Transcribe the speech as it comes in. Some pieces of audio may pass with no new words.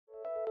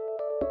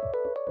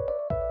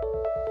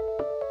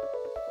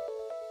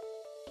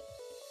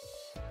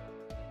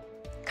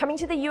Coming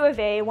to the U of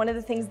A, one of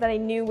the things that I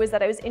knew was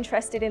that I was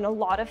interested in a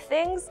lot of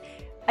things.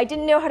 I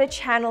didn't know how to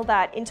channel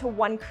that into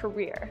one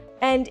career.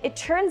 And it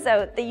turns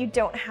out that you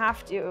don't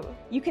have to.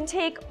 You can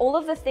take all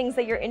of the things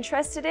that you're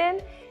interested in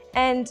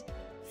and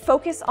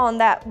focus on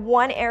that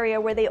one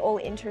area where they all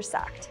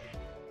intersect.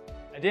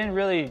 I didn't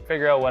really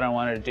figure out what I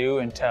wanted to do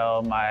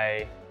until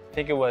I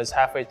think it was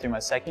halfway through my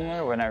second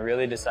year when I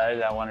really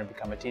decided I wanted to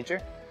become a teacher.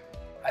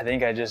 I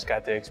think I just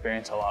got to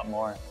experience a lot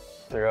more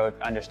throughout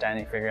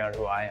figuring out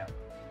who I am.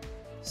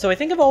 So I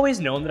think I've always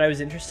known that I was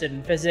interested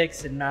in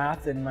physics and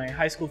math, and my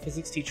high school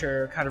physics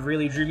teacher kind of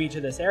really drew me to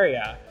this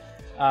area.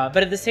 But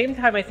at the same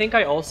time, I think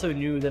I also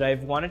knew that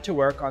I've wanted to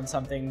work on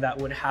something that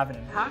would have an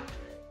impact.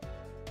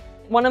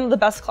 One of the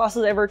best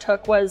classes I ever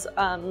took was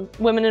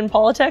Women in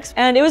Politics,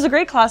 and it was a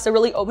great class. It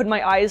really opened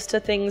my eyes to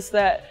things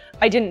that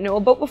I didn't know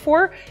about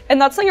before,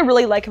 and that's something I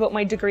really like about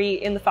my degree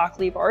in the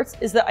Faculty of Arts,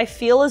 is that I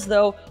feel as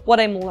though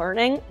what I'm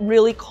learning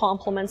really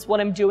complements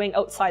what I'm doing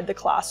outside the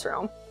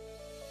classroom.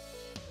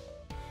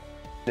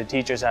 The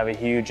teachers have a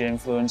huge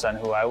influence on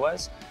who I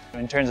was.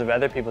 In terms of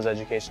other people's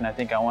education, I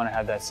think I want to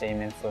have that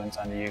same influence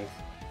on the youth.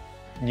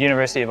 The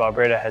University of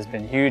Alberta has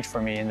been huge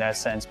for me in that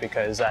sense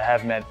because I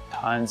have met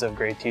tons of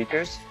great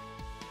teachers.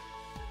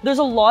 There's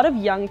a lot of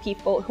young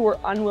people who are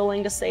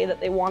unwilling to say that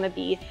they want to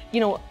be,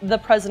 the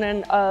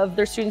president of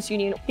their students'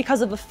 union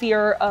because of a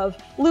fear of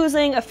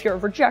losing, a fear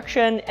of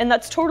rejection, and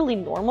that's totally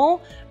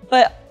normal.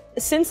 But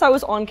since I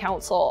was on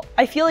council,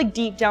 I feel like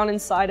deep down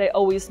inside I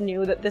always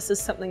knew that this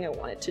is something I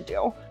wanted to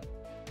do.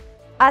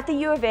 At the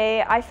U of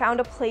A, I found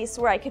a place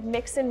where I could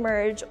mix and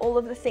merge all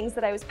of the things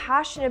that I was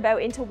passionate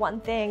about into one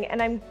thing, and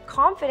I'm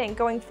confident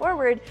going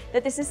forward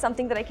that this is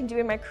something that I can do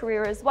in my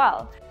career as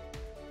well.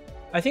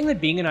 I think that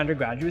being an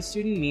undergraduate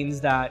student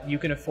means that you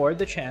can afford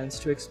the chance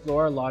to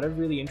explore a lot of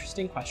really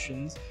interesting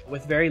questions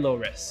with very low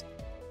risk.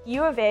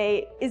 U of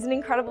A is an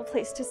incredible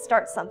place to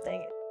start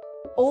something.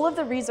 All of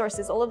the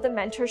resources, all of the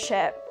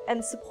mentorship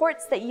and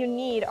supports that you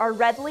need are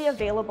readily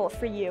available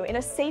for you in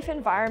a safe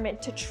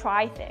environment to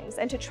try things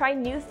and to try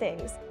new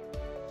things.